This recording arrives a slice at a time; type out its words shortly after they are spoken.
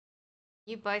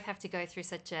You both have to go through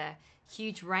such a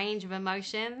huge range of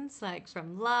emotions, like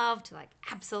from love to like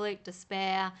absolute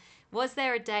despair. Was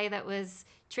there a day that was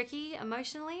tricky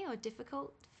emotionally or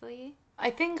difficult for you?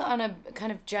 I think on a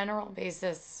kind of general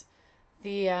basis,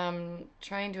 the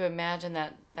trying to imagine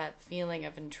that feeling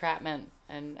of entrapment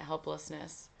and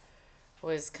helplessness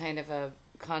was kind of a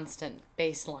constant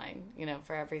baseline,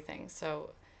 for everything. So,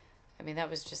 I mean, that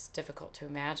was just difficult to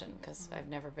imagine because I've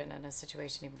never been in a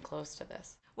situation even close to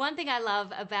this. One thing I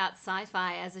love about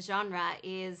sci-fi as a genre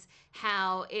is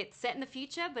how it's set in the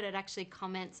future, but it actually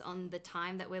comments on the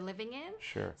time that we're living in.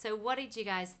 Sure. So what did you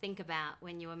guys think about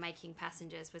when you were making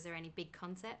Passengers? Was there any big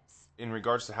concepts? In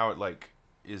regards to how it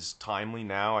is timely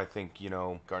now, I think,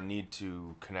 our need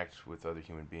to connect with other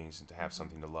human beings and to have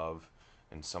something to love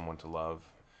and someone to love.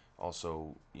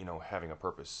 Also, having a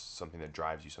purpose, something that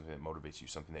drives you, something that motivates you,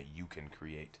 something that you can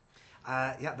create.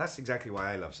 Yeah, that's exactly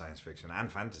why I love science fiction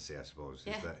and fantasy, I suppose,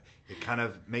 is that it kind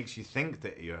of makes you think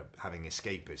that you're having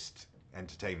escapist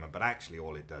entertainment, but actually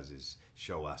all it does is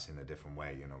show us in a different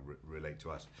way, relate to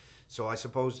us. So I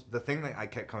suppose the thing that I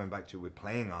kept coming back to with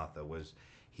playing Arthur was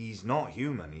he's not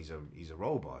human, he's a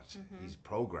robot, he's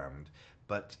programmed,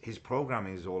 but his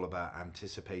programming is all about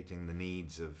anticipating the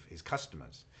needs of his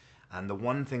customers. And the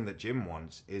one thing that Jim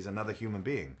wants is another human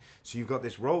being. So you've got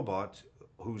this robot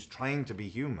who's trying to be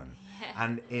human,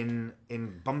 and in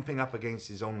bumping up against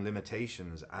his own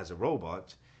limitations as a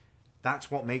robot, that's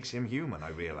what makes him human. I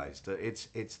realized that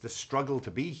it's the struggle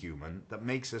to be human that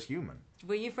makes us human.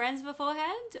 Were you friends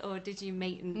beforehand, or did you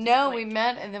meet and No, we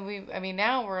met, and then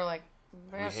now we're like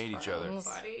We hate each other.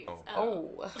 Buddies?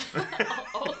 Oh.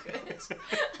 Oh, good.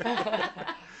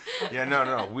 Yeah,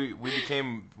 no. We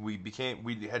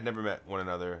had never met one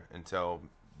another until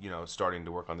starting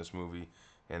to work on this movie,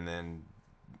 and then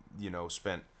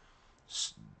spent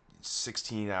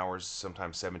 16 hours,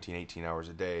 sometimes 17, 18 hours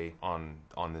a day on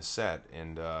this set,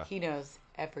 and He knows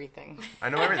everything. I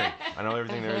know everything. I know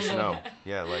everything there is to know.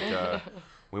 Yeah,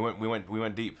 we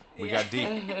went deep. We got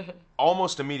deep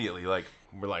almost immediately.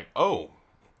 We're like, oh,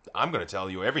 I'm gonna tell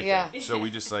you everything. Yeah. So we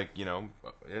just and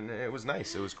it was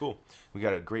nice. It was cool. We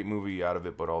got a great movie out of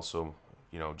it, but also,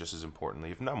 just as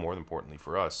importantly, if not more importantly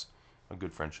for us, a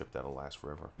good friendship that'll last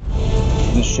forever.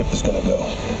 This ship is gonna go.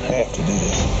 I have to do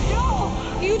this.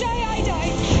 No! You die, I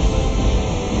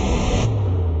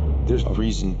die! There's a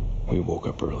reason we woke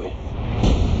up early.